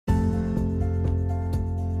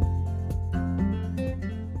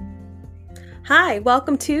Hi,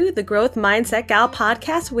 welcome to the Growth Mindset Gal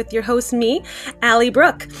podcast with your host, me, Allie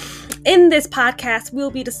Brooke. In this podcast, we'll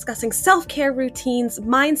be discussing self-care routines,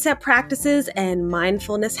 mindset practices, and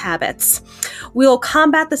mindfulness habits. We'll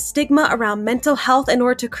combat the stigma around mental health in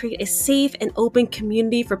order to create a safe and open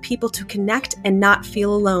community for people to connect and not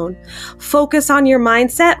feel alone. Focus on your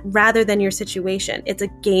mindset rather than your situation. It's a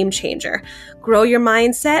game changer. Grow your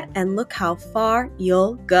mindset and look how far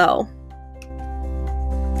you'll go.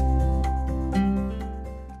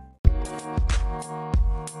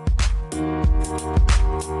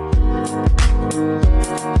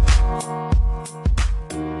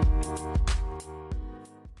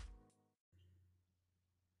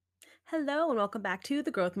 Hello and welcome back to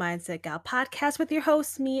the Growth Mindset Gal podcast with your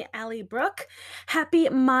host, me, Allie Brooke. Happy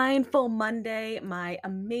Mindful Monday, my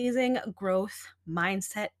amazing growth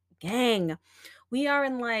mindset gang. We are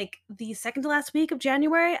in the second to last week of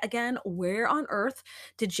January. Again, where on earth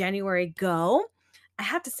did January go? I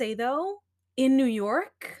have to say though, in New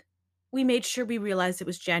York, we made sure we realized it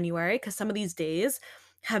was January because some of these days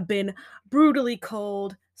have been brutally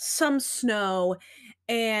cold, some snow,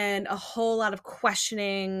 and a whole lot of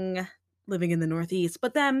questioning living in the Northeast.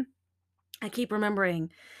 But then I keep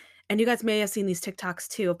remembering, and you guys may have seen these TikToks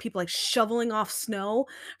too, of people shoveling off snow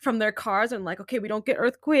from their cars and okay, we don't get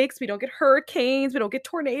earthquakes, we don't get hurricanes, we don't get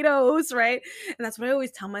tornadoes, right? And that's what I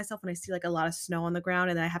always tell myself when I see a lot of snow on the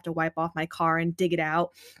ground and then I have to wipe off my car and dig it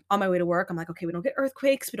out on my way to work. I'm like, okay, we don't get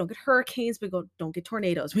earthquakes, we don't get hurricanes, don't get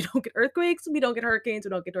tornadoes. We don't get earthquakes, we don't get hurricanes,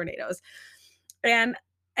 we don't get tornadoes. And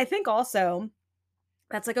I think also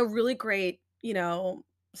that's a really great,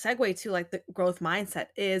 segue to the growth mindset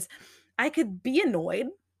is I could be annoyed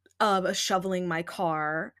of shoveling my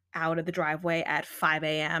car out of the driveway at 5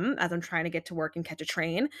 a.m. as I'm trying to get to work and catch a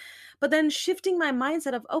train. But then shifting my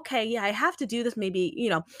mindset of, okay, yeah, I have to do this maybe,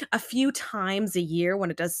 a few times a year when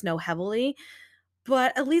it does snow heavily.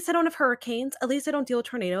 But at least I don't have hurricanes. At least I don't deal with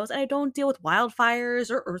tornadoes and I don't deal with wildfires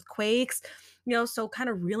or earthquakes. So kind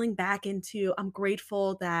of reeling back into, I'm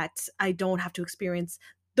grateful that I don't have to experience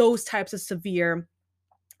those types of severe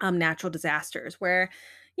natural disasters where,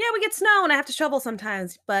 yeah, we get snow and I have to shovel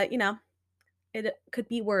sometimes, but it could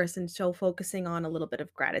be worse. And so focusing on a little bit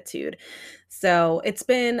of gratitude. So it's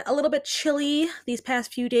been a little bit chilly these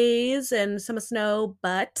past few days and some snow,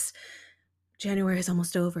 but January is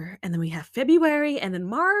almost over. And then we have February and then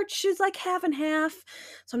March is half and half.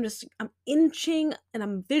 So I'm inching and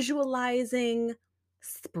I'm visualizing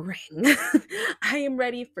spring. I am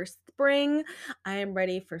ready for spring. I am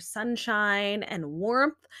ready for sunshine and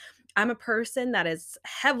warmth. I'm a person that is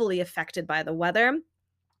heavily affected by the weather.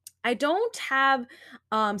 I don't have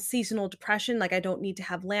seasonal depression. I don't need to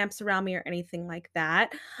have lamps around me or anything like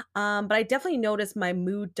that. But I definitely notice my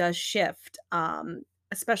mood does shift,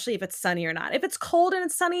 especially if it's sunny or not. If it's cold and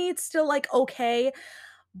it's sunny, it's still okay.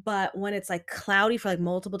 But when it's cloudy for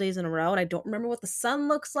multiple days in a row and I don't remember what the sun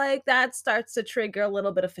looks like, that starts to trigger a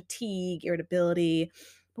little bit of fatigue, irritability.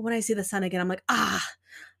 But when I see the sun again, I'm like,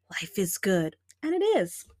 life is good. And it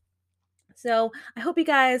is. So I hope you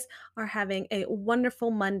guys are having a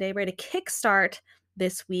wonderful Monday, ready to kickstart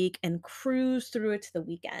this week and cruise through it to the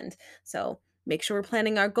weekend. So make sure we're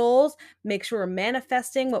planning our goals, make sure we're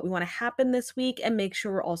manifesting what we want to happen this week, and make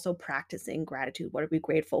sure we're also practicing gratitude. What are we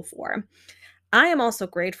grateful for? I am also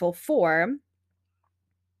grateful for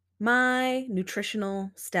my nutritional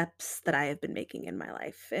steps that I have been making in my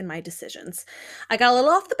life and my decisions. I got a little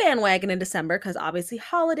off the bandwagon in December because obviously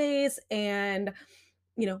holidays and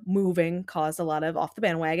moving caused a lot of off the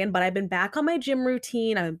bandwagon, but I've been back on my gym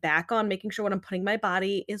routine. I've been back on making sure what I'm putting in my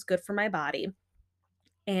body is good for my body.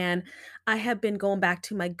 And I have been going back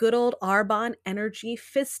to my good old Arbonne Energy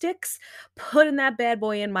Fizz Sticks, putting that bad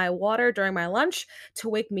boy in my water during my lunch to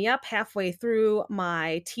wake me up halfway through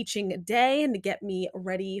my teaching day and to get me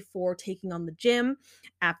ready for taking on the gym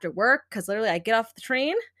after work. Because literally I get off the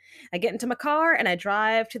train, I get into my car, and I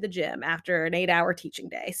drive to the gym after an 8-hour teaching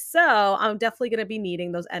day. So I'm definitely going to be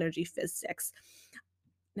needing those Energy Fizz Sticks.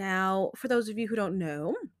 Now, for those of you who don't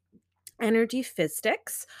know, Energy Fizz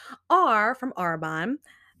Sticks are from Arbonne.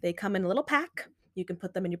 They come in a little pack. You can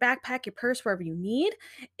put them in your backpack, your purse, wherever you need.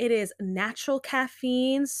 It is natural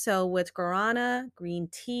caffeine, so with guarana, green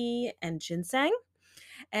tea, and ginseng.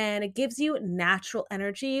 And it gives you natural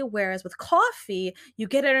energy, whereas with coffee, you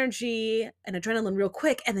get energy and adrenaline real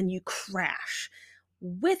quick, and then you crash.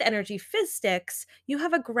 With Energy Fizz Sticks, you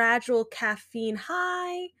have a gradual caffeine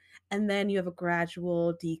high, and then you have a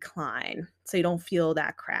gradual decline, so you don't feel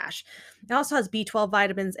that crash. It also has B12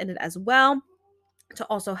 vitamins in it as well. to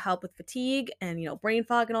also help with fatigue and brain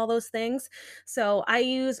fog and all those things. So I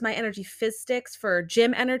use my energy fizz sticks for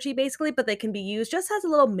gym energy basically, but they can be used just as a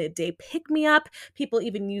little midday pick me up. People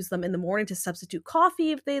even use them in the morning to substitute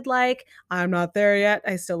coffee if they'd like. I'm not there yet.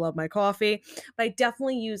 I still love my coffee, but I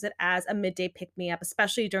definitely use it as a midday pick me up,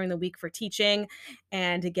 especially during the week for teaching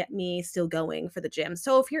and to get me still going for the gym.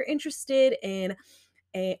 So if you're interested in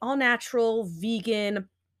a all natural vegan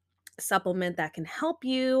supplement that can help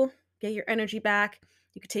you get your energy back.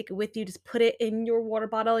 You could take it with you, just put it in your water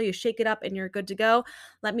bottle, you shake it up, and you're good to go.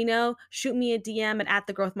 Let me know. Shoot me a DM at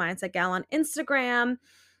the Growth Mindset Gal on Instagram,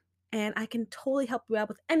 and I can totally help you out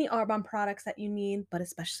with any Arbonne products that you need, but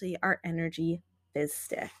especially our energy fizz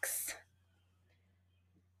sticks.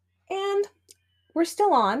 And we're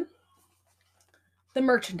still on the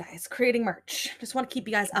merchandise, creating merch. Just want to keep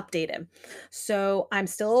you guys updated. So I'm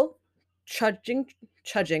still trudging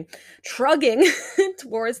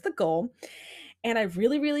towards the goal. And I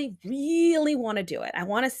really, really, really want to do it. I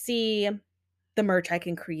want to see the merch I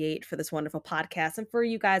can create for this wonderful podcast and for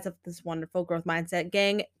you guys of this wonderful Growth Mindset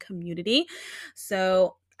Gang community.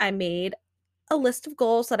 So I made a list of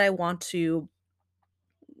goals that I want to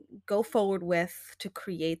go forward with to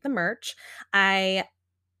create the merch. I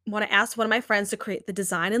want to ask one of my friends to create the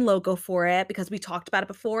design and logo for it because we talked about it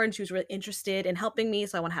before and she was really interested in helping me.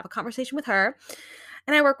 So I want to have a conversation with her.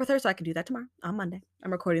 And I work with her, so I can do that tomorrow on Monday.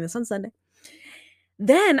 I'm recording this on Sunday.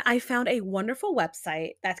 Then I found a wonderful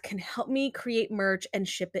website that can help me create merch and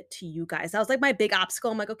ship it to you guys. That was like my big obstacle.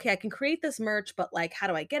 I'm like, okay, I can create this merch, but like, how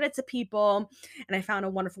do I get it to people? And I found a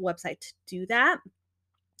wonderful website to do that.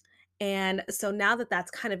 And so now that that's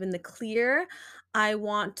kind of in the clear, I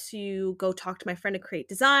want to go talk to my friend to create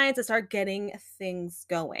designs and start getting things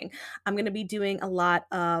going. I'm going to be doing a lot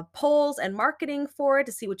of polls and marketing for it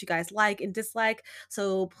to see what you guys like and dislike.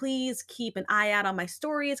 So please keep an eye out on my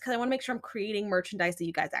stories because I want to make sure I'm creating merchandise that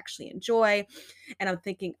you guys actually enjoy. And I'm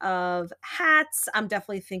thinking of hats. I'm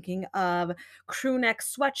definitely thinking of crew neck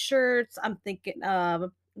sweatshirts. I'm thinking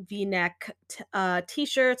of V-neck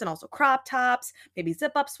t-shirts and also crop tops, maybe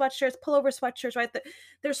zip-up sweatshirts, pullover sweatshirts, right?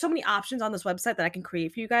 There's so many options on this website that I can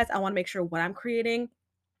create for you guys. I want to make sure what I'm creating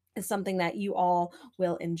is something that you all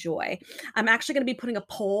will enjoy. I'm actually going to be putting a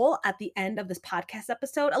poll at the end of this podcast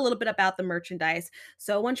episode, a little bit about the merchandise.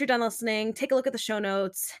 So once you're done listening, take a look at the show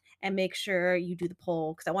notes and make sure you do the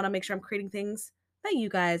poll because I want to make sure I'm creating things that you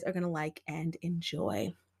guys are going to like and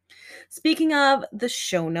enjoy. Speaking of the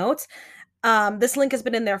show notes, this link has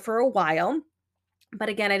been in there for a while. But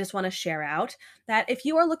again, I just want to share out that if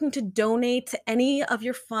you are looking to donate any of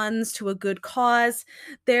your funds to a good cause,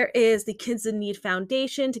 there is the Kids in Need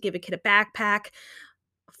Foundation to give a kid a backpack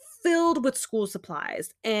filled with school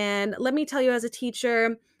supplies. And let me tell you, as a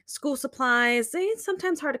teacher, school supplies, it's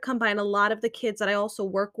sometimes hard to come by. And a lot of the kids that I also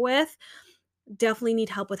work with definitely need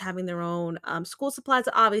help with having their own school supplies.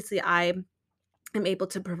 Obviously, I'm able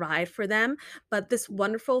to provide for them. But this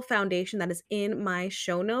wonderful foundation that is in my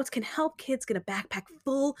show notes can help kids get a backpack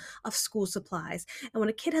full of school supplies. And when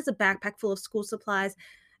a kid has a backpack full of school supplies,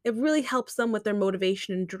 it really helps them with their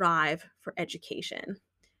motivation and drive for education.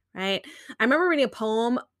 Right. I remember reading a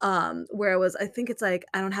poem where it was, I think it's like,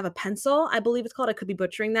 I don't have a pencil, I believe it's called. I could be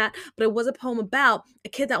butchering that, but it was a poem about a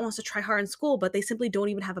kid that wants to try hard in school, but they simply don't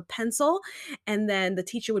even have a pencil. And then the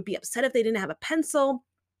teacher would be upset if they didn't have a pencil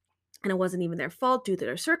and it wasn't even their fault due to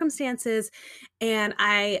their circumstances. And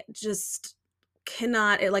I just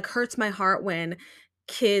cannot, it like hurts my heart when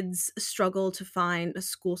kids struggle to find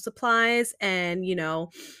school supplies and,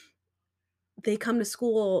 they come to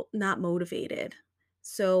school not motivated.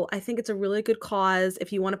 So I think it's a really good cause.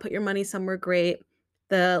 If you want to put your money somewhere, great.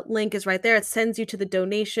 The link is right there. It sends you to the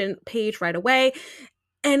donation page right away.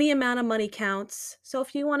 Any amount of money counts. So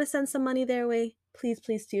if you want to send some money their way, please,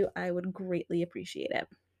 please do. I would greatly appreciate it.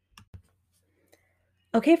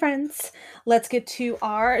 Okay, friends, let's get to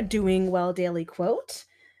our Doing Well Daily quote.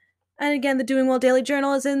 And again, the Doing Well Daily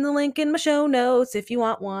Journal is in the link in my show notes if you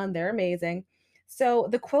want one. They're amazing. So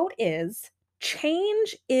the quote is,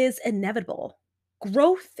 change is inevitable.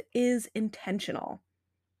 Growth is intentional.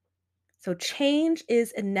 So change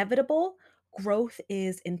is inevitable. Growth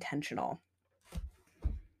is intentional.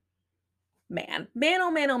 Man, man,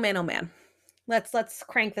 oh man, oh man, oh man. Let's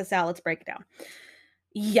crank this out. Let's break it down.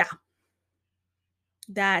 Yeah,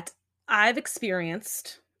 that I've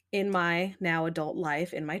experienced in my now adult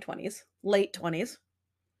life in my 20s, late 20s,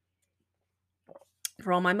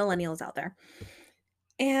 for all my millennials out there.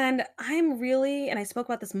 And I'm really, and I spoke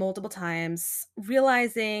about this multiple times,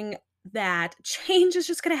 realizing that change is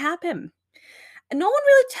just going to happen. And no one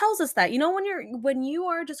really tells us that. When you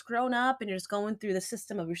are just grown up and you're just going through the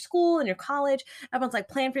system of your school and your college, everyone's like,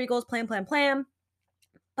 plan for your goals, plan, plan, plan.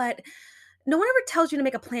 But no one ever tells you to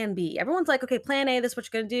make a plan B. Everyone's like, okay, plan A, this is what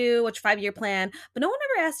you're going to do. What's your 5-year plan? But no one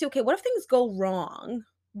ever asks you, okay, what if things go wrong?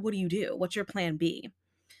 What do you do? What's your plan B?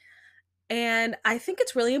 And I think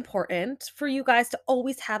it's really important for you guys to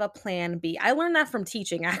always have a plan B. I learned that from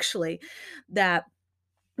teaching, actually, that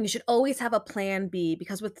you should always have a plan B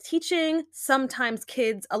because with teaching, sometimes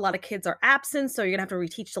a lot of kids are absent. So you're gonna have to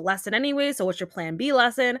reteach the lesson anyway. So, what's your plan B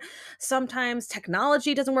lesson? Sometimes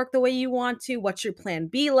technology doesn't work the way you want to. What's your plan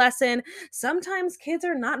B lesson? Sometimes kids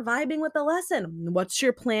are not vibing with the lesson. What's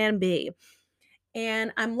your plan B?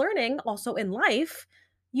 And I'm learning also in life,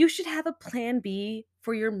 you should have a plan B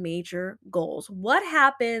for your major goals. What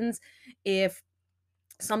happens if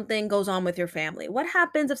something goes on with your family? What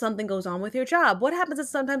happens if something goes on with your job? What happens if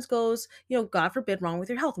sometimes goes, God forbid, wrong with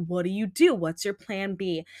your health? What do you do? What's your plan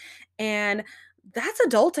B? And that's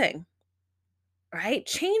adulting, right?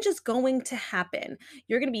 Change is going to happen.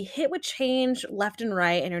 You're going to be hit with change left and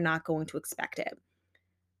right, and you're not going to expect it.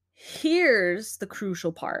 Here's the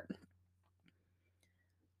crucial part.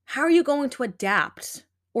 How are you going to adapt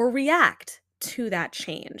or react to that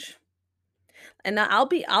change? And I'll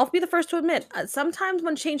be the first to admit, sometimes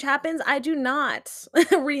when change happens, I do not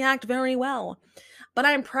react very well. But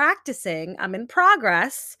I'm practicing, I'm in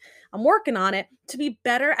progress, I'm working on it to be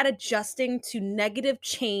better at adjusting to negative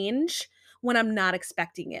change when I'm not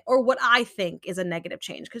expecting it or what I think is a negative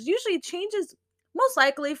change. Because usually change is most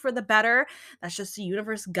likely for the better. That's just the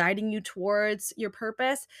universe guiding you towards your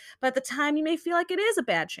purpose. But at the time, you may feel like it is a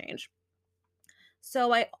bad change.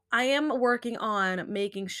 So I am working on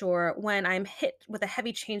making sure when I'm hit with a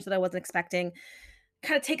heavy change that I wasn't expecting,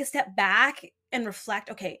 kind of take a step back and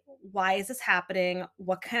reflect, okay, why is this happening?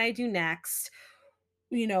 What can I do next?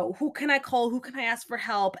 Who can I call? Who can I ask for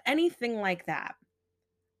help? Anything like that.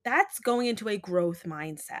 That's going into a growth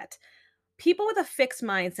mindset. People with a fixed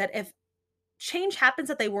mindset, if change happens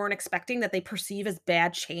that they weren't expecting, that they perceive as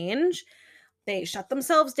bad change, they shut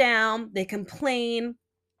themselves down, they complain,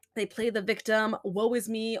 they play the victim. Woe is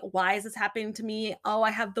me. Why is this happening to me? Oh,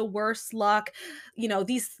 I have the worst luck.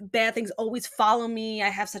 These bad things always follow me. I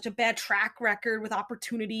have such a bad track record with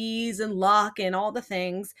opportunities and luck and all the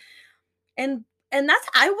things. And that's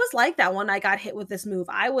I was like that when I got hit with this move.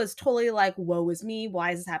 I was totally like, woe is me.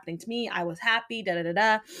 Why is this happening to me? I was happy. Da da da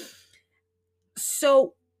da.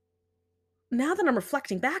 So now that I'm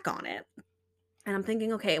reflecting back on it, and I'm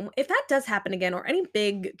thinking, okay, if that does happen again, or any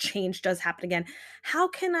big change does happen again, how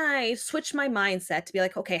can I switch my mindset to be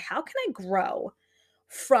like, okay, how can I grow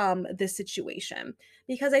from this situation?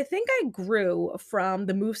 Because I think I grew from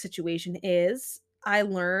the move situation is I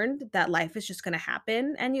learned that life is just going to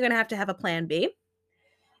happen and you're going to have a plan B.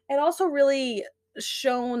 It also really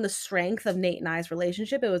shown the strength of Nate and I's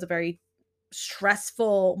relationship. It was a very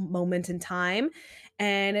stressful moment in time,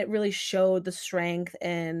 and it really showed the strength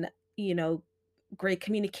and, you know, great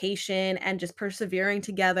communication and just persevering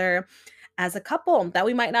together as a couple that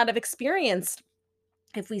we might not have experienced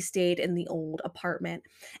if we stayed in the old apartment.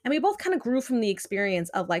 And we both kind of grew from the experience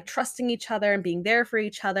of like trusting each other and being there for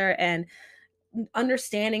each other and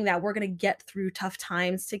understanding that we're going to get through tough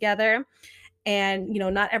times together. And,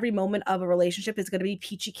 not every moment of a relationship is going to be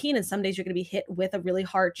peachy keen. And some days you're going to be hit with a really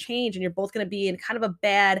hard change and you're both going to be in kind of a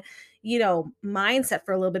bad, mindset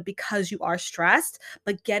for a little bit because you are stressed.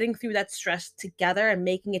 But getting through that stress together and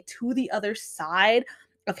making it to the other side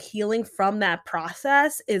of healing from that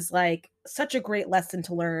process is like such a great lesson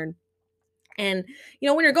to learn. And,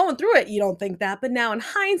 when you're going through it, you don't think that. But now in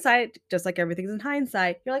hindsight, just like everything's in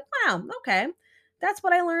hindsight, you're like, wow, okay, that's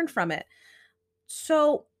what I learned from it.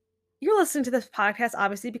 So, you're listening to this podcast,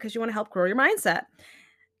 obviously, because you want to help grow your mindset.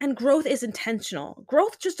 And growth is intentional.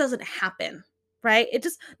 Growth just doesn't happen, right? It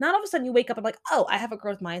just, not all of a sudden you wake up and like, oh, I have a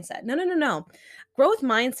growth mindset. No, no, no, no. Growth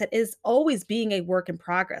mindset is always being a work in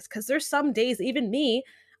progress because there's some days, even me,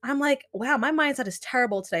 I'm like, wow, my mindset is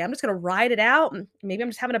terrible today. I'm just going to ride it out. And maybe I'm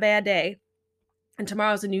just having a bad day. And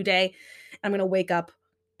tomorrow's a new day. I'm going to wake up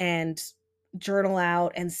and journal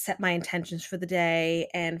out and set my intentions for the day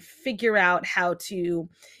and figure out how to,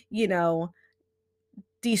 you know,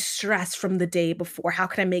 de-stress from the day before. How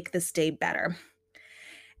can I make this day better?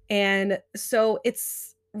 And so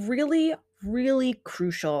it's really, really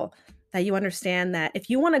crucial that you understand that if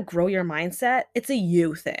you want to grow your mindset, it's a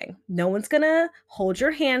you thing. No one's going to hold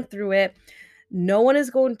your hand through it. No one is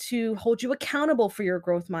going to hold you accountable for your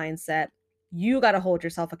growth mindset. You got to hold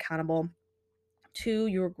yourself accountable to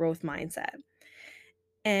your growth mindset.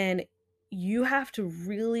 And you have to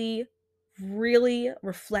really, really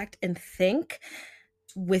reflect and think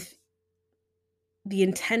with the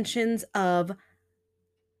intentions of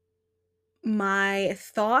my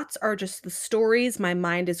thoughts are just the stories my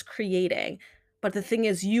mind is creating. But the thing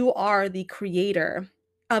is, you are the creator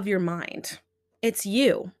of your mind. It's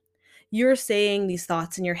you. You're saying these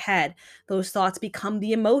thoughts in your head. Those thoughts become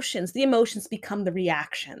the emotions. The emotions become the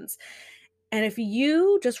reactions. And if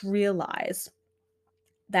you just realize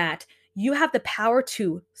that you have the power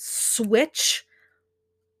to switch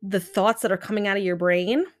the thoughts that are coming out of your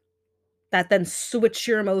brain, that then switch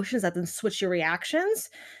your emotions, that then switch your reactions,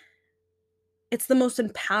 it's the most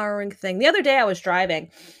empowering thing. The other day I was driving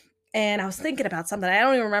and I was thinking about something. I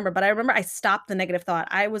don't even remember, but I remember I stopped the negative thought.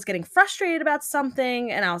 I was getting frustrated about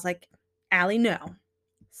something and I was like, Allie, no,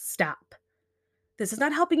 stop. This is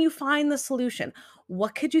not helping you find the solution.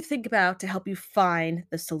 What could you think about to help you find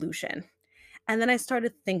the solution? And then I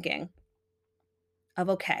started thinking of,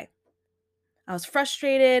 okay, I was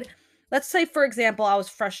frustrated. Let's say, for example, I was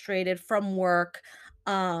frustrated from work,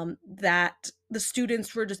 that the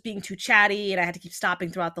students were just being too chatty and I had to keep stopping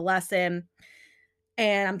throughout the lesson.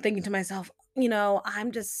 And I'm thinking to myself,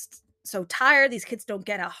 I'm just so tired. These kids don't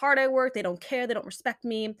get how hard I work. They don't care. They don't respect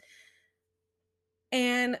me.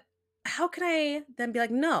 And how can I then be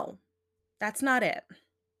like, no, that's not it.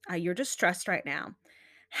 You're just stressed right now.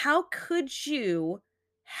 How could you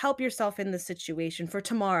help yourself in this situation for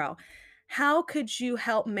tomorrow? How could you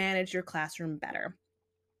help manage your classroom better?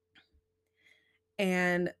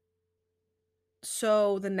 And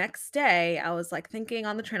so the next day, I was like thinking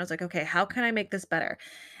on the train, I was like, okay, how can I make this better?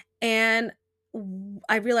 And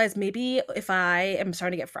I realized maybe if I am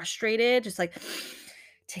starting to get frustrated, just like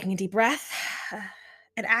taking a deep breath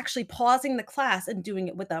and actually pausing the class and doing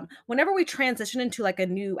it with them. Whenever we transition into like a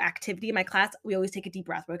new activity in my class, we always take a deep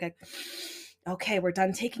breath. We're like, okay, we're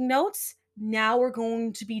done taking notes. Now we're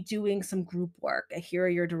going to be doing some group work. Here are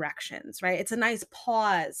your directions, right? It's a nice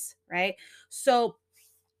pause, right? So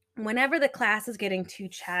whenever the class is getting too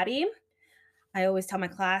chatty, I always tell my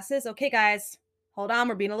classes, okay, guys, hold on.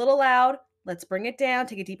 We're being a little loud. Let's bring it down.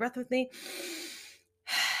 Take a deep breath with me.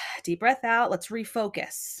 Deep breath out. Let's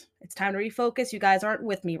refocus. It's time to refocus. You guys aren't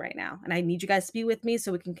with me right now. And I need you guys to be with me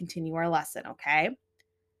so we can continue our lesson. Okay.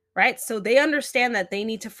 Right. So they understand that they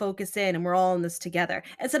need to focus in and we're all in this together.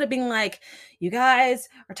 Instead of being like, you guys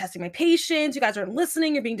are testing my patience. You guys aren't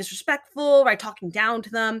listening. You're being disrespectful, right? Talking down to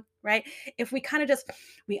them. Right. If we kind of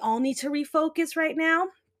we all need to refocus right now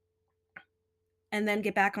and then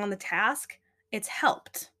get back on the task, it's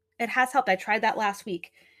helped. It has helped. I tried that last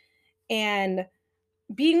week. And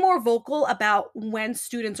being more vocal about when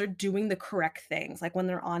students are doing the correct things, like when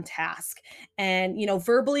they're on task, and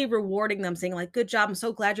verbally rewarding them, saying like, good job, I'm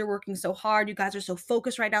so glad you're working so hard, you guys are so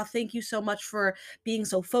focused right now, thank you so much for being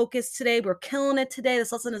so focused today, we're killing it today,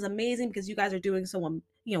 this lesson is amazing because you guys are doing so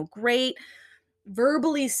great.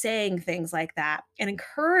 Verbally saying things like that and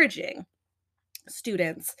encouraging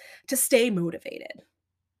students to stay motivated.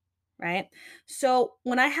 Right. So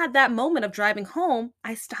when I had that moment of driving home,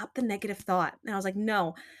 I stopped the negative thought and I was like,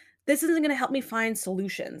 no, this isn't going to help me find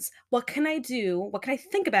solutions. What can I do? What can I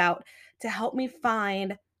think about to help me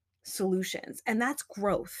find solutions? And that's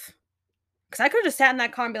growth. Because I could have just sat in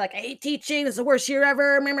that car and be like, I hate teaching. This is the worst year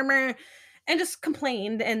ever. Meh, meh, meh, and just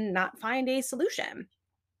complained and not find a solution.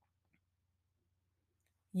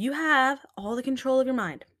 You have all the control of your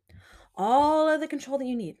mind, all of the control that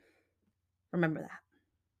you need. Remember that.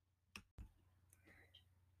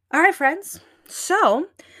 All right, friends. So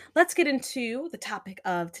let's get into the topic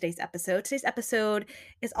of today's episode. Today's episode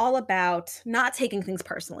is all about not taking things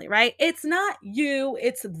personally, right? It's not you,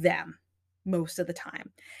 it's them most of the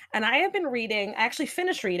time. And I have been reading, I actually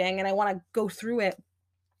finished reading, and I want to go through it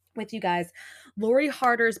with you guys. Lori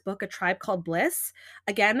Harder's book, A Tribe Called Bliss.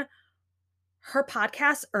 Again, her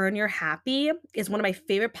podcast, Earn Your Happy, is one of my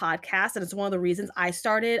favorite podcasts. And it's one of the reasons I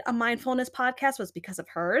started a mindfulness podcast was because of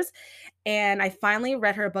hers. And I finally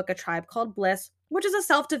read her book, A Tribe Called Bliss, which is a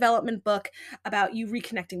self-development book about you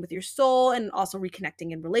reconnecting with your soul and also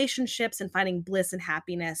reconnecting in relationships and finding bliss and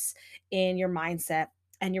happiness in your mindset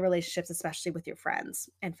and your relationships, especially with your friends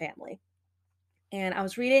and family. And I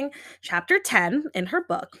was reading chapter 10 in her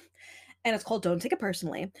book, and it's called Don't Take It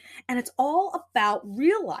Personally. And it's all about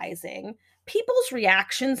realizing people's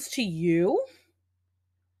reactions to you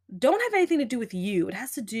don't have anything to do with you. It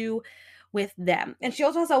has to do with them. And she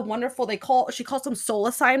also has a wonderful, she calls them soul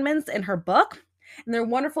assignments in her book. And they're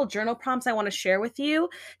wonderful journal prompts I want to share with you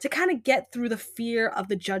to kind of get through the fear of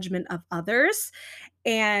the judgment of others.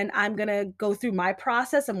 And I'm going to go through my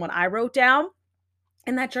process and what I wrote down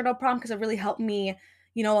in that journal prompt because it really helped me,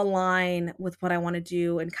 align with what I want to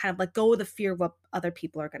do and kind of like go with the fear of what other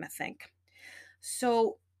people are going to think.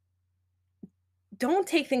 So don't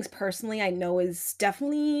take things personally. I know is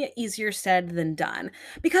definitely easier said than done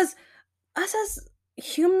because us as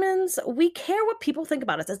humans, we care what people think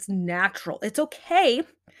about us. It's natural. It's okay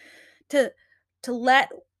to let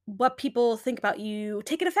what people think about you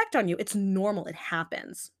take an effect on you. It's normal. It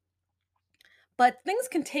happens. But things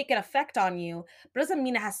can take an effect on you, but it doesn't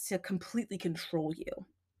mean it has to completely control you.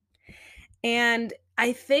 And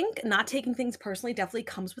I think not taking things personally definitely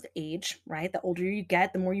comes with age, right? The older you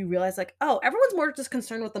get, the more you realize, like, oh, everyone's more just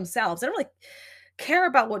concerned with themselves. They don't really care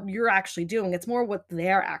about what you're actually doing. It's more what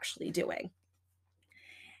they're actually doing.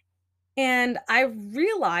 And I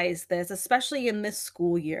realized this, especially in this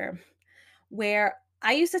school year, where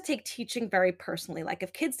I used to take teaching very personally. Like,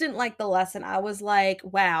 if kids didn't like the lesson, I was like,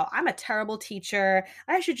 wow, I'm a terrible teacher.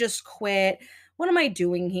 I should just quit. What am I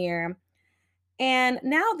doing here? And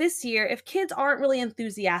now this year, if kids aren't really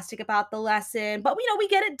enthusiastic about the lesson, but we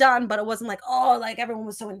get it done, but it wasn't like, oh, like everyone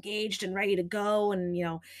was so engaged and ready to go and,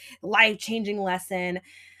 life-changing lesson.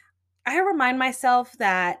 I remind myself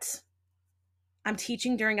that I'm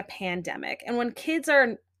teaching during a pandemic. And when kids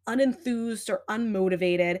are unenthused or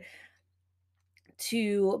unmotivated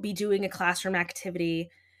to be doing a classroom activity,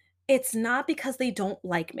 it's not because they don't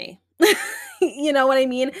like me. You know what I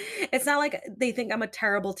mean? It's not like they think I'm a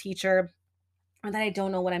terrible teacher or that I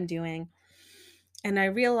don't know what I'm doing. And I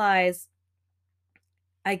realize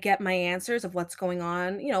I get my answers of what's going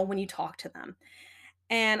on, when you talk to them.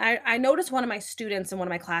 And I noticed one of my students in one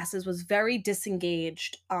of my classes was very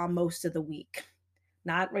disengaged most of the week,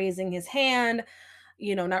 not raising his hand,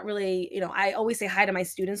 not really, I always say hi to my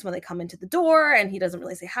students when they come into the door, and he doesn't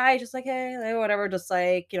really say hi, just like, hey, whatever, just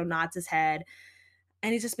like, nods his head.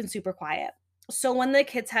 And he's just been super quiet. So when the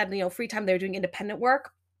kids had, free time, they were doing independent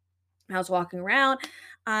work. I was walking around.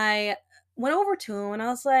 I went over to him and I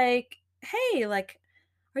was like, hey, like,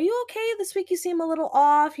 are you okay this week? You seem a little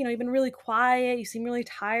off. You've been really quiet. You seem really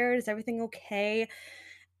tired. Is everything okay?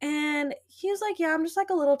 And he was like, yeah, I'm just like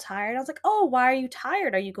a little tired. I was like, oh, why are you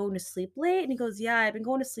tired? Are you going to sleep late? And he goes, yeah, I've been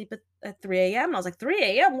going to sleep at 3 a.m. And I was like, 3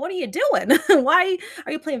 a.m.? What are you doing? Why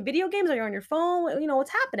are you playing video games? Are you on your phone? What's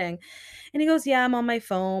happening? And he goes, yeah, I'm on my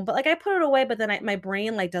phone. But like I put it away, but then my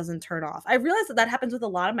brain like doesn't turn off. I realized that happens with a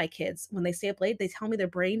lot of my kids. When they stay up late, they tell me their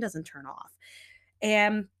brain doesn't turn off.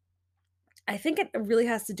 And I think it really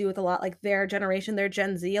has to do with a lot like their generation, they're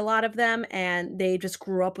Gen Z, a lot of them, and they just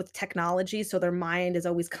grew up with technology. So their mind is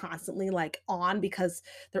always constantly like on because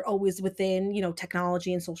they're always within,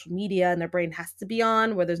 technology and social media, and their brain has to be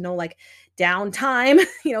on where there's no like downtime,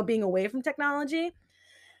 being away from technology.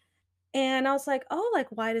 And I was like, oh, like,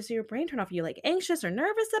 why does your brain turn off? Are you like anxious or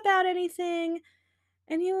nervous about anything?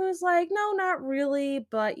 And he was like, no, not really.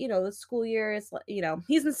 But, the school year is,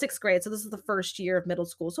 he's in sixth grade. So this is the first year of middle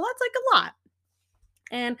school. So that's like a lot.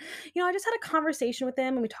 And, I just had a conversation with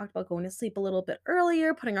him and we talked about going to sleep a little bit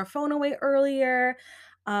earlier, putting our phone away earlier,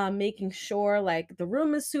 making sure like the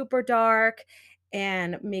room is super dark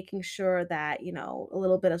and making sure that, a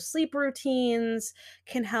little bit of sleep routines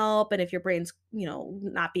can help. And if your brain's,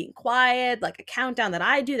 not being quiet, like a countdown that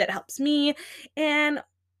I do that helps me. And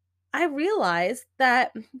I realized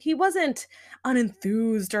that he wasn't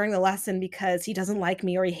unenthused during the lesson because he doesn't like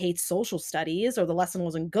me or he hates social studies or the lesson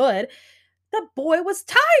wasn't good. The boy was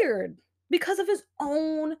tired because of his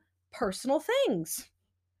own personal things.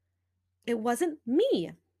 It wasn't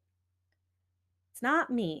me. It's not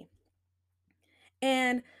me.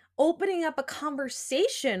 And opening up a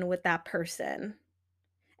conversation with that person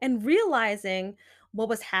and realizing what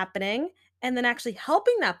was happening and then actually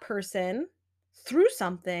helping that person through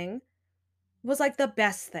something was like the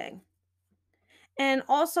best thing. And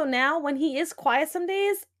also now when he is quiet some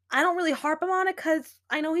days, I don't really harp him on it because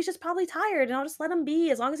I know he's just probably tired and I'll just let him be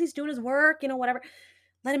as long as he's doing his work, whatever.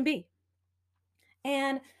 Let him be.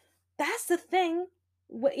 And that's the thing,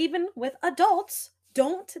 even with adults,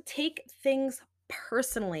 don't take things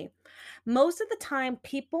personally. Most of the time,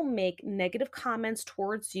 people make negative comments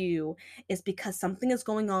towards you is because something is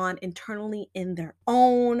going on internally in their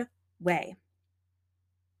own way.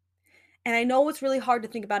 And I know it's really hard to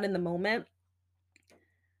think about in the moment,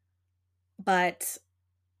 but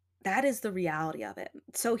that is the reality of it.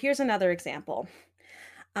 So here's another example.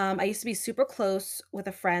 I used to be super close with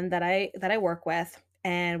a friend that I work with,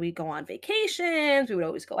 and we go on vacations. We would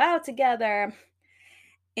always go out together,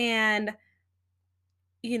 and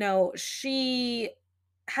she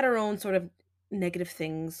had her own sort of negative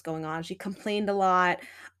things going on. She complained a lot.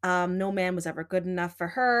 No man was ever good enough for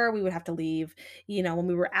her. We would have to leave. When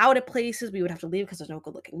we were out at places, we would have to leave because there's no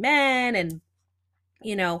good-looking men, and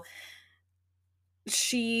you know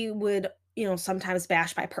she would, sometimes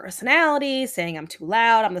bash my personality, saying I'm too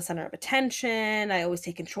loud, I'm the center of attention, I always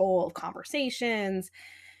take control of conversations.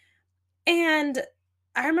 And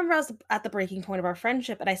I remember I was at the breaking point of our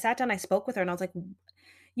friendship, and I sat down, I spoke with her, and I was like,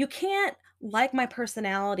 "You can't like my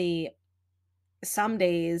personality some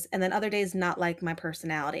days and then other days not like my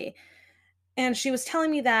personality." And she was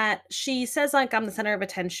telling me that she says, like, I'm the center of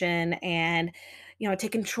attention and,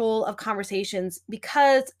 take control of conversations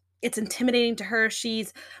because it's intimidating to her.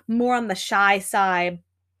 She's more on the shy side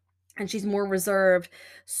and she's more reserved.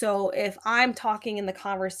 So if I'm talking in the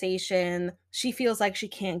conversation, she feels like she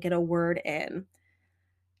can't get a word in.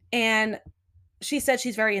 And she said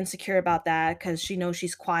she's very insecure about that because she knows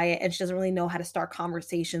she's quiet and she doesn't really know how to start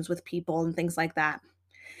conversations with people and things like that.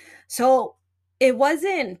 So it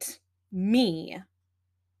wasn't me,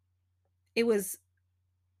 it was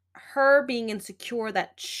her being insecure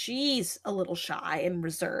that she's a little shy and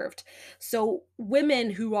reserved. So women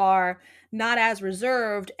who are not as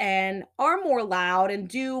reserved and are more loud and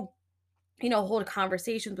do, hold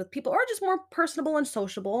conversations with people, or just more personable and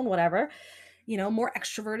sociable and whatever, more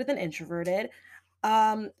extroverted than introverted.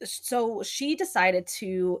 So she decided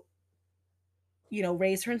to,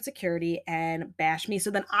 raise her insecurity and bash me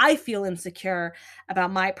so then I feel insecure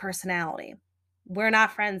about my personality. We're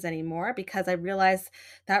not friends anymore because I realized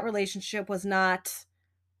that relationship was not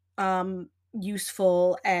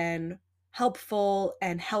useful and helpful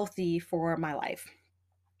and healthy for my life.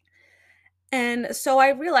 And so I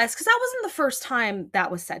realized, because that wasn't the first time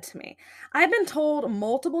that was said to me. I've been told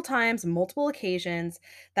multiple times, multiple occasions,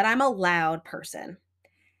 that I'm a loud person.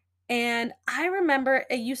 And I remember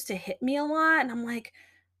it used to hit me a lot. And I'm like,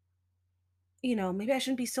 maybe I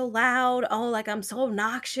shouldn't be so loud. Oh, like I'm so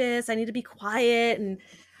obnoxious. I need to be quiet. And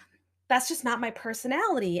that's just not my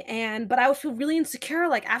personality. But I would feel really insecure.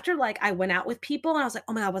 Like after I went out with people and I was like,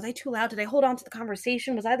 oh my God, was I too loud? Did I hold on to the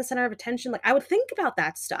conversation? Was I the center of attention? Like I would think about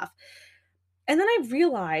that stuff. And then I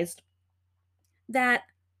realized that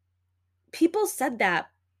people said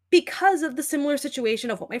that because of the similar situation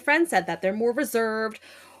of what my friend said, that they're more reserved,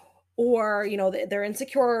 or they're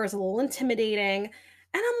insecure, or is a little intimidating. And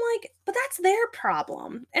I'm like, but that's their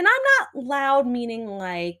problem, and I'm not loud meaning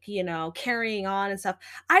like carrying on and stuff.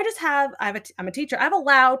 I'm a teacher. I have a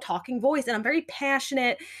loud talking voice and I'm very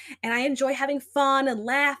passionate, and I enjoy having fun and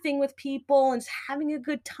laughing with people and just having a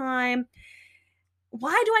good time.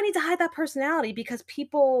 Why do I need to hide that personality because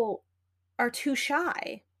people are too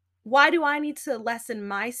shy? Why do I need to lessen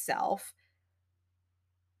myself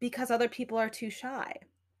because other people are too shy?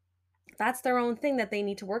 That's their own thing that they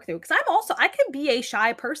need to work through. Because I can be a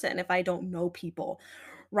shy person if I don't know people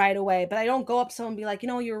right away, but I don't go up to someone and be like,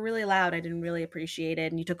 you were really loud. I didn't really appreciate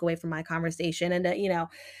it. And you took away from my conversation. And,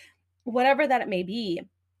 whatever that it may be.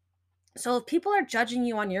 So if people are judging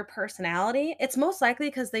you on your personality, it's most likely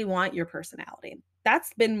because they want your personality.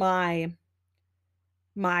 That's been my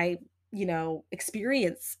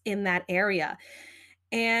experience in that area.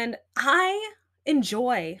 And I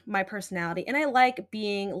enjoy my personality and I like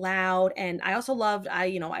being loud, and I also loved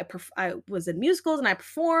I was in musicals and I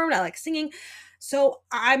performed, I like singing. So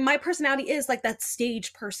I my personality is like that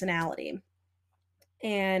stage personality.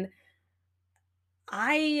 And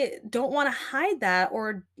I don't want to hide that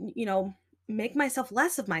or make myself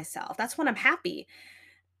less of myself. That's when I'm happy.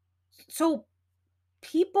 So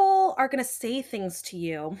people are going to say things to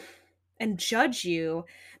you and judge you,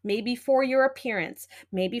 maybe for your appearance,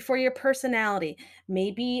 maybe for your personality,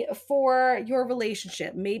 maybe for your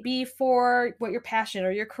relationship, maybe for what your passion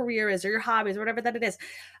or your career is or your hobbies or whatever that it is.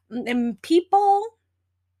 And people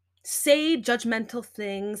say judgmental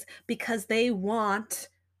things because they want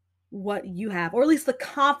what you have, or at least the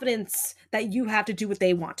confidence that you have to do what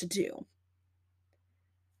they want to do.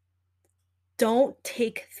 Don't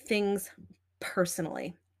take things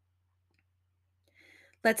personally.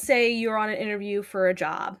 Let's say you're on an interview for a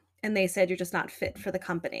job and they said you're just not fit for the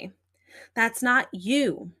company. That's not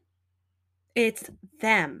you, it's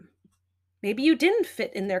them. Maybe you didn't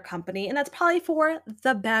fit in their company, and that's probably for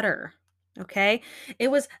the better. Okay? It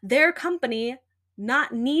was their company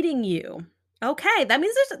not needing you. Okay, that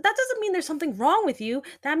doesn't mean there's something wrong with you.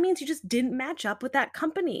 That means you just didn't match up with that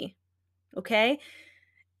company. Okay?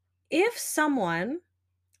 If someone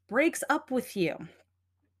breaks up with you,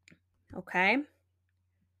 okay?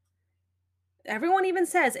 Everyone even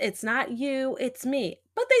says, "It's not you, it's me."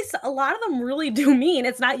 But a lot of them really do mean,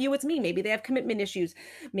 "It's not you, it's me." Maybe they have commitment issues.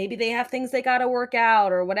 Maybe they have things they gotta work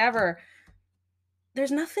out or whatever.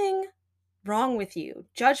 There's nothing wrong with you.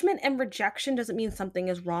 Judgment and rejection doesn't mean something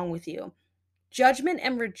is wrong with you. Judgment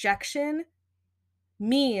and rejection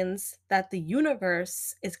means that the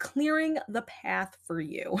universe is clearing the path for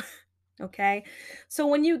you, okay? So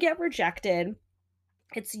when you get rejected,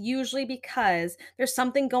 it's usually because there's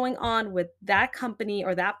something going on with that company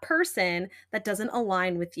or that person that doesn't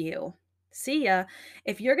align with you. See ya.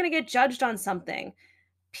 If you're going to get judged on something,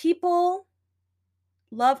 people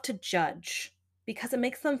love to judge because it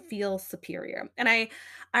makes them feel superior. And I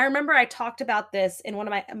remember I talked about this in one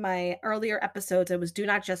of my earlier episodes. It was do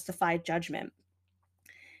not justify judgment.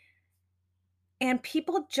 And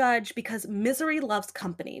people judge because misery loves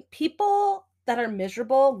company. People that are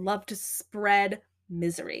miserable love to spread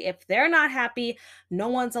misery. If they're not happy, no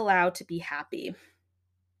one's allowed to be happy.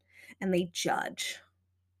 And they judge.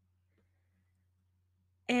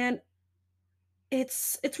 And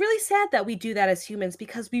it's really sad that we do that as humans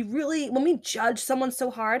because we really when we judge someone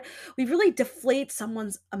so hard, we really deflate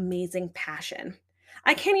someone's amazing passion.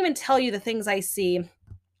 I can't even tell you the things I see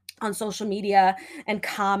on social media and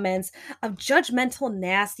comments of judgmental,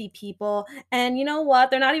 nasty people. And you know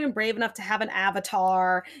what? They're not even brave enough to have an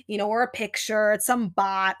avatar, or a picture, it's some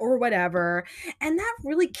bot or whatever. And that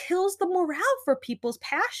really kills the morale for people's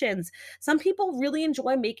passions. Some people really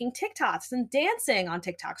enjoy making TikToks and dancing on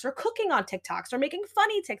TikToks or cooking on TikToks or making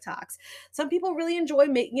funny TikToks. Some people really enjoy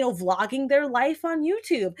vlogging their life on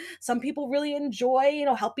YouTube. Some people really enjoy,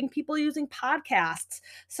 helping people using podcasts.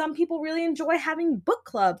 Some people really enjoy having book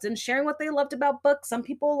clubs and sharing what they loved about books. Some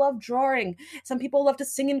people love drawing. Some people love to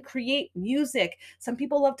sing and create music. Some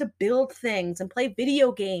people love to build things and play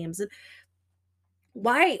video games. And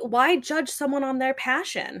why judge someone on their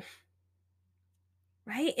passion?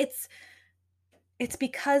 Right? It's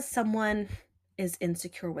because someone is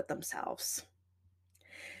insecure with themselves.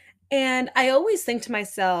 And I always think to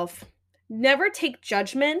myself, never take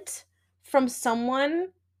judgment from someone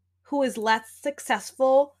who is less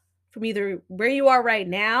successful from either where you are right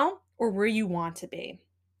now or where you want to be.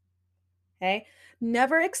 Okay?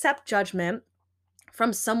 Never accept judgment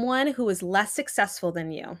from someone who is less successful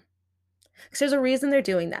than you. Because there's a reason they're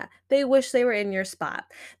doing that. They wish they were in your spot.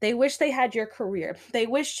 They wish they had your career. They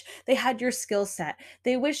wish they had your skill set.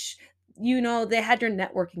 They wish, they had your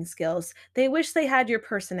networking skills. They wish they had your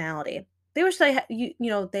personality. They wish they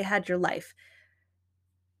had your life.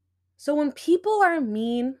 So when people are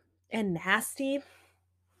mean and nasty,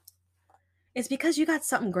 it's because you got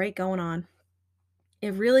something great going on.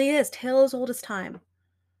 It really is. Tale as old as time.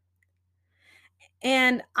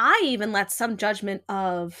 And I even let some judgment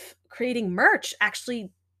of creating merch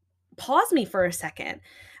actually pause me for a second.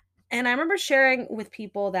 And I remember sharing with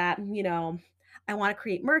people that, I want to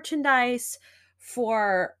create merchandise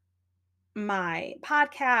for my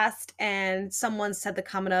podcast. And someone said the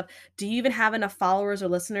comment of, do you even have enough followers or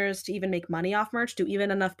listeners to even make money off merch? Do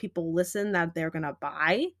even enough people listen that they're going to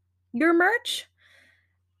buy your merch?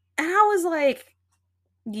 And I was like,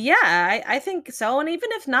 yeah, I think so. And even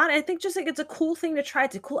if not, I think just like it's a cool thing to try.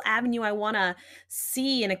 It's a cool avenue I want to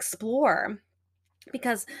see and explore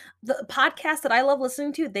because the podcast that I love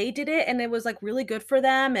listening to, they did it and it was like really good for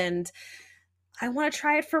them. And I want to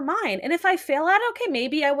try it for mine. And if I fail at it, okay,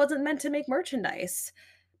 maybe I wasn't meant to make merchandise.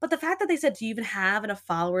 But the fact that they said, do you even have enough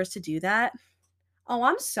followers to do that? Oh,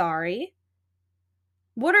 I'm sorry.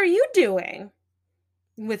 What are you doing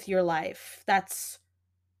with your life? That's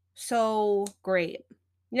so great.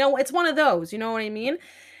 It's one of those, you know what I mean?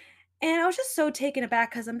 And I was just so taken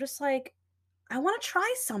aback because I'm just like, I want to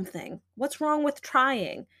try something. What's wrong with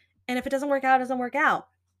trying? And if it doesn't work out, it doesn't work out.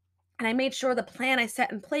 And I made sure the plan I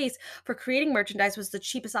set in place for creating merchandise was the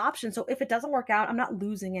cheapest option. So if it doesn't work out, I'm not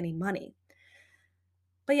losing any money.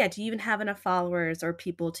 But yeah, do you even have enough followers or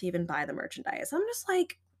people to even buy the merchandise? I'm just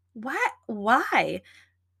like, what? Why?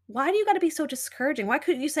 Why do you got to be so discouraging? Why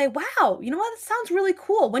couldn't you say, wow, you know what? That sounds really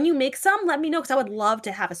cool. When you make some, let me know because I would love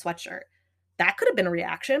to have a sweatshirt. That could have been a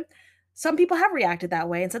reaction. Some people have reacted that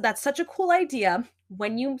way and said, that's such a cool idea.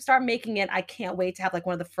 When you start making it, I can't wait to have like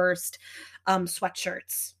one of the first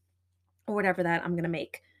sweatshirts or whatever that I'm going to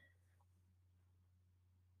make.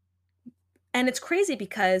 And it's crazy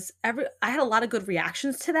because I had a lot of good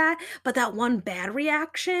reactions to that, but that one bad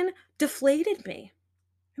reaction deflated me.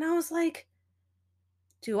 And I was like,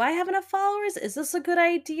 do I have enough followers? Is this a good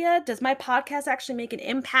idea? Does my podcast actually make an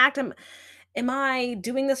impact? Am I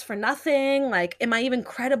doing this for nothing? Like, am I even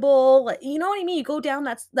credible? Like, you know what I mean? You go down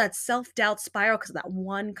that self-doubt spiral because of that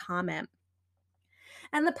one comment.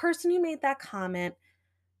 And the person who made that comment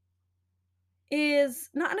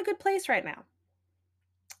is not in a good place right now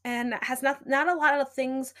and has not a lot of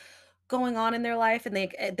things going on in their life, and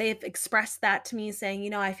they've expressed that to me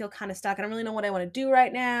saying, I feel kind of stuck. I don't really know what I want to do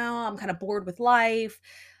right now. I'm kind of bored with life,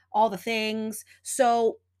 all the things.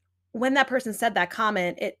 So when that person said that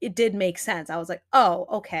comment, it did make sense. I was like, oh,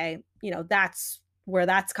 okay, that's where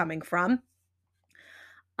that's coming from.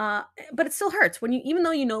 But it still hurts when even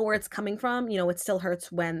though you know where it's coming from, it still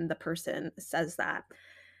hurts when the person says that.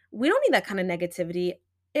 We don't need that kind of negativity,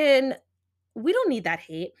 and we don't need that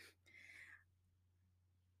hate.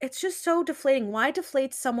 It's just so deflating. Why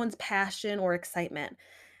deflate someone's passion or excitement?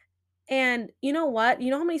 And you know what? You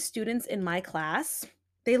know how many students in my class,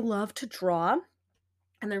 they love to draw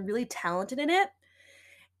and they're really talented in it.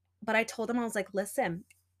 But I told them, I was like, listen,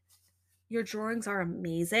 your drawings are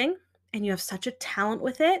amazing and you have such a talent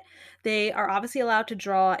with it. They are obviously allowed to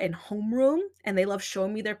draw in homeroom and they love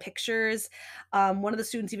showing me their pictures. One of the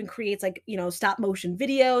students even creates like, stop motion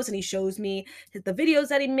videos and he shows me the videos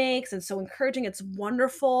that he makes. And so encouraging. It's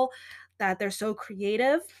wonderful that they're so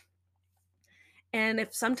creative. And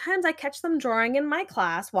if sometimes I catch them drawing in my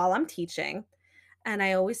class while I'm teaching, and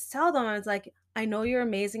I always tell them, I was like, I know you're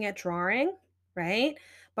amazing at drawing, right?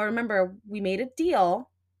 But remember, we made a deal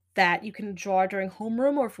that you can draw during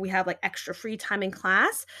homeroom or if we have like extra free time in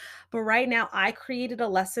class. But right now, I created a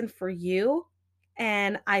lesson for you.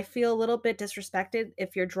 And I feel a little bit disrespected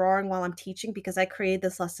if you're drawing while I'm teaching because I created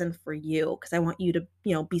this lesson for you because I want you to,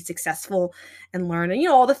 be successful and learn and,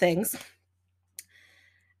 all the things.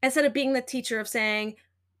 Instead of being the teacher of saying,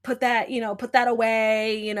 put that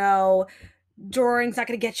away, drawing's not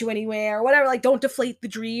going to get you anywhere or whatever. Like, don't deflate the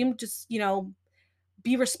dream. Just,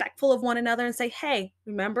 be respectful of one another and say, hey,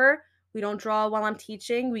 remember, we don't draw while I'm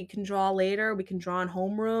teaching. We can draw later. We can draw in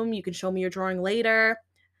homeroom. You can show me your drawing later.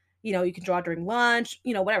 You can draw during lunch,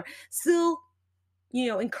 whatever. Still,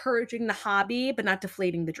 encouraging the hobby, but not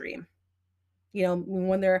deflating the dream.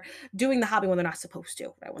 When they're doing the hobby when they're not supposed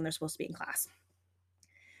to, right? When they're supposed to be in class.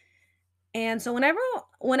 And so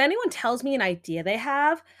when anyone tells me an idea they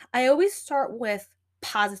have, I always start with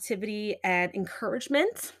positivity and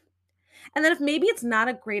encouragement. And then if maybe it's not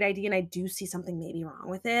a great idea and I do see something maybe wrong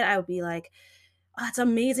with it, I would be like, "Oh, that's an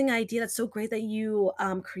amazing idea. That's so great that you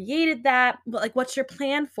created that. But like, what's your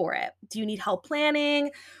plan for it? Do you need help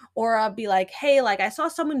planning?" Or I'll be like, "Hey, like I saw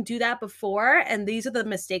someone do that before, and these are the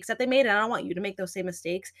mistakes that they made, and I don't want you to make those same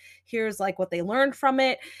mistakes. Here's like what they learned from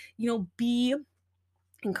it." Be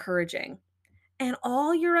encouraging. And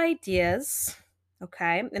all your ideas,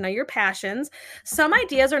 okay, and all your passions. Some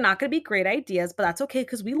ideas are not going to be great ideas, but that's okay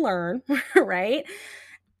because we learn, right?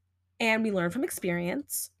 And we learn from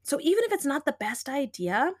experience. So even if it's not the best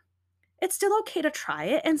idea, it's still okay to try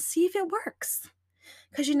it and see if it works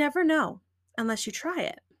because you never know unless you try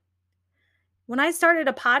it. When I started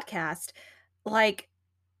a podcast, like,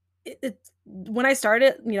 when I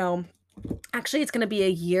started, actually, it's going to be a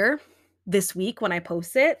year this week when I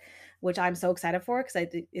post it, which I'm so excited for because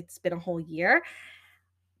it's been a whole year.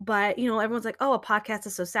 But, everyone's like, "Oh, a podcast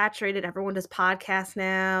is so saturated. Everyone does podcasts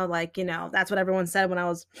now." Like, that's what everyone said when I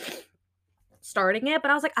was starting it. But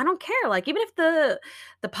I was like, I don't care. Like, even if the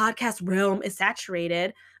podcast realm is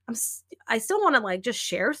saturated, I still want to like just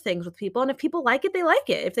share things with people. And if people like it, they like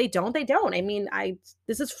it. If they don't, they don't. I mean,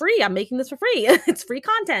 this is free. I'm making this for free. It's free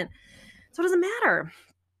content. So it doesn't matter.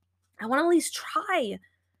 I want to at least try.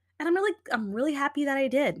 And I'm really happy that I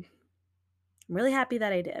did. I'm really happy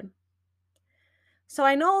that I did. So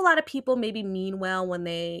I know a lot of people maybe mean well when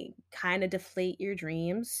they kind of deflate your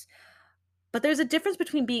dreams, but there's a difference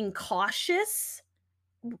between being cautious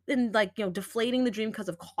and like, deflating the dream because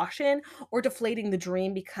of caution or deflating the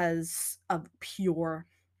dream because of pure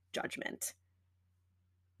judgment.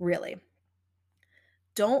 Really.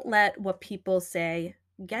 Don't let what people say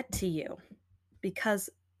get to you because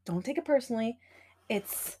don't take it personally.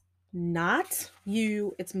 It's not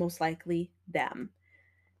you, it's most likely them.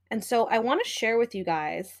 And so I want to share with you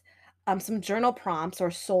guys some journal prompts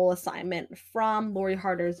or soul assignment from Lori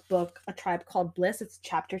Harder's book, A Tribe Called Bliss. It's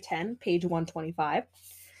chapter 10, page 125.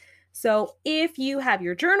 So if you have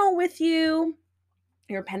your journal with you,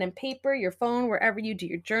 your pen and paper, your phone, wherever you do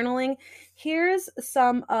your journaling, here's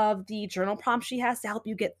some of the journal prompts she has to help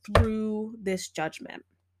you get through this judgment.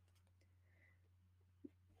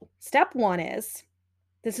 Step one is,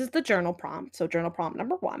 this is the journal prompt. So journal prompt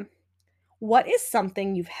number 1. What is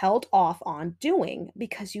something you've held off on doing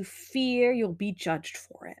because you fear you'll be judged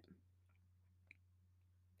for it?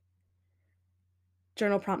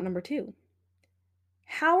 Journal prompt number 2.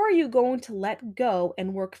 How are you going to let go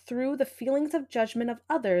and work through the feelings of judgment of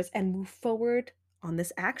others and move forward on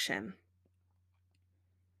this action?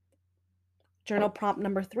 Journal prompt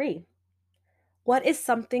number 3. What is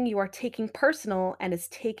something you are taking personal and is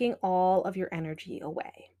taking all of your energy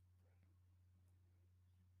away?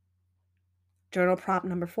 Journal prompt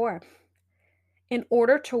number 4. In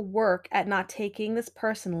order to work at not taking this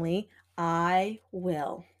personally, I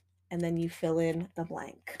will. And then you fill in the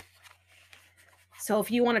blank. So if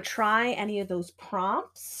you want to try any of those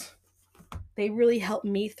prompts, they really help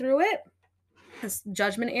me through it, this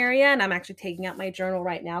judgment area. And I'm actually taking out my journal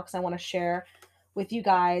right now because I want to share with you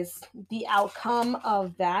guys the outcome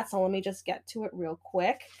of that. So let me just get to it real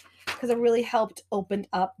quick because it really helped open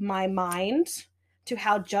up my mind to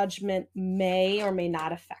how judgment may or may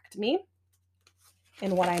not affect me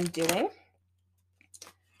in what I'm doing.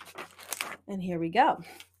 And here we go.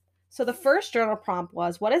 So the first journal prompt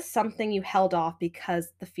was, what is something you held off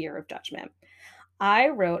because the fear of judgment? I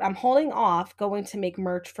wrote, I'm holding off going to make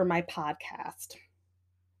merch for my podcast.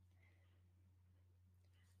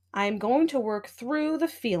 I'm going to work through the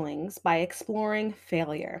feelings by exploring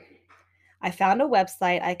failure. I found a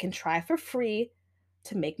website I can try for free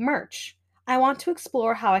to make merch. I want to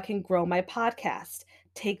explore how I can grow my podcast.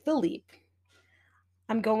 Take the leap.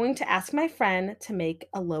 I'm going to ask my friend to make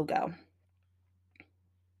a logo.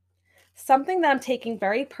 Something that I'm taking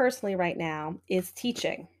very personally right now is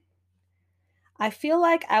teaching. I feel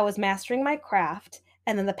like I was mastering my craft,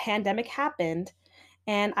 and then the pandemic happened,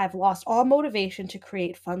 and I've lost all motivation to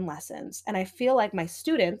create fun lessons, and I feel like my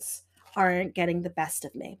students aren't getting the best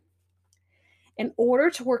of me. In order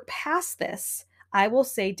to work past this, I will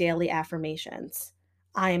say daily affirmations.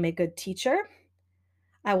 I am a good teacher.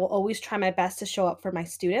 I will always try my best to show up for my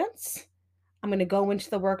students. I'm going to go into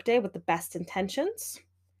the workday with the best intentions.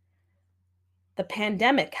 The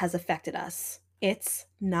pandemic has affected us. It's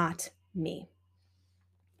not me.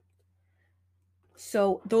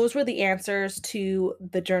 So those were the answers to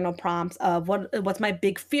the journal prompts of what's my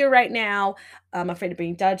big fear right now. I'm afraid of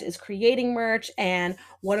being judged is creating merch. And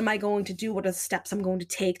what am I going to do? What are the steps I'm going to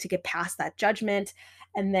take to get past that judgment?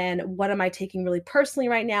 And then what am I taking really personally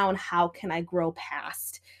right now? And how can I grow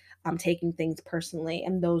past taking things personally?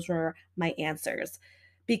 And those were my answers.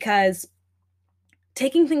 Because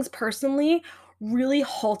taking things personally really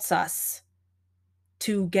halts us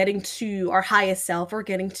to getting to our highest self or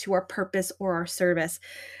getting to our purpose or our service,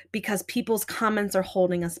 because people's comments are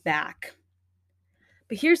holding us back.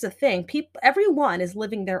 But here's the thing, everyone is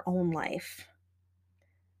living their own life.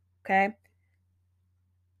 Okay?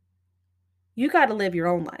 You got to live your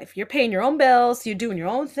own life. You're paying your own bills, you're doing your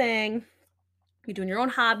own thing, you're doing your own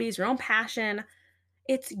hobbies, your own passion.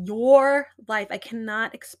 It's your life. I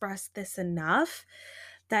cannot express this enough,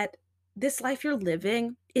 that this life you're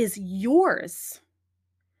living is yours.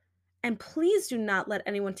 And please do not let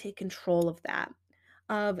anyone take control of that,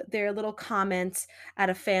 of their little comments at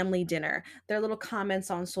a family dinner, their little comments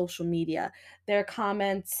on social media, their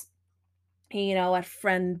comments, at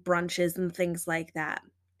friend brunches and things like that.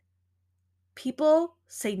 People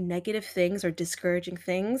say negative things or discouraging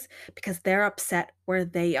things because they're upset where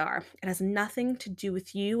they are. It has nothing to do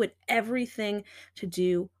with you and everything to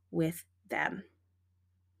do with them.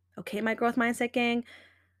 Okay, my growth mindset gang,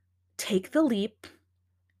 take the leap.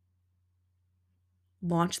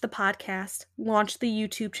 Launch the podcast, launch the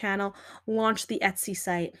YouTube channel, launch the Etsy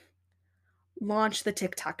site, launch the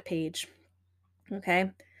TikTok page. Okay?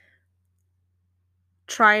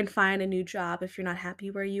 Try and find a new job if you're not happy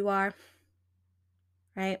where you are.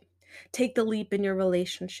 Right? Take the leap in your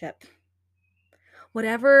relationship.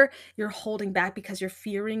 Whatever you're holding back because you're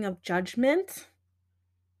fearing of judgment,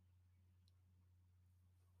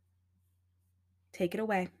 take it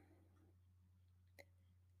away.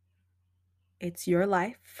 It's your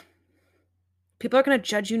life. People are going to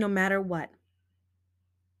judge you no matter what.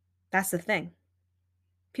 That's the thing.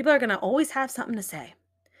 People are going to always have something to say.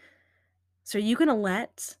 So are you going to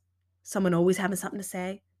let someone always having something to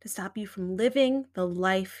say to stop you from living the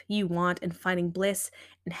life you want and finding bliss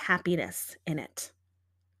and happiness in it?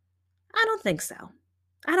 I don't think so.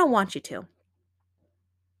 I don't want you to.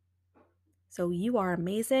 So you are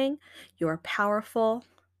amazing. You are powerful.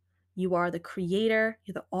 You are the creator.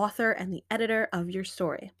 You're the author and the editor of your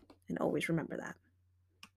story. And always remember that.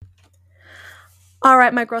 All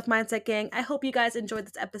right, my growth mindset gang, I hope you guys enjoyed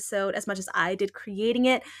this episode as much as I did creating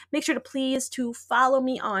it. Make sure to please follow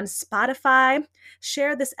me on Spotify.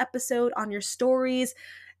 Share this episode on your stories.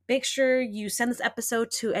 Make sure you send this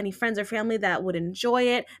episode to any friends or family that would enjoy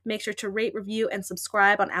it. Make sure to rate, review, and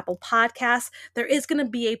subscribe on Apple Podcasts. There is going to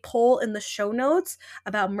be a poll in the show notes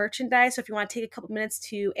about merchandise. So if you want to take a couple minutes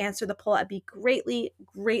to answer the poll, I'd be greatly,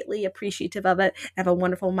 greatly appreciative of it. Have a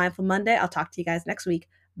wonderful Mindful Monday. I'll talk to you guys next week.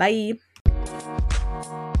 Bye.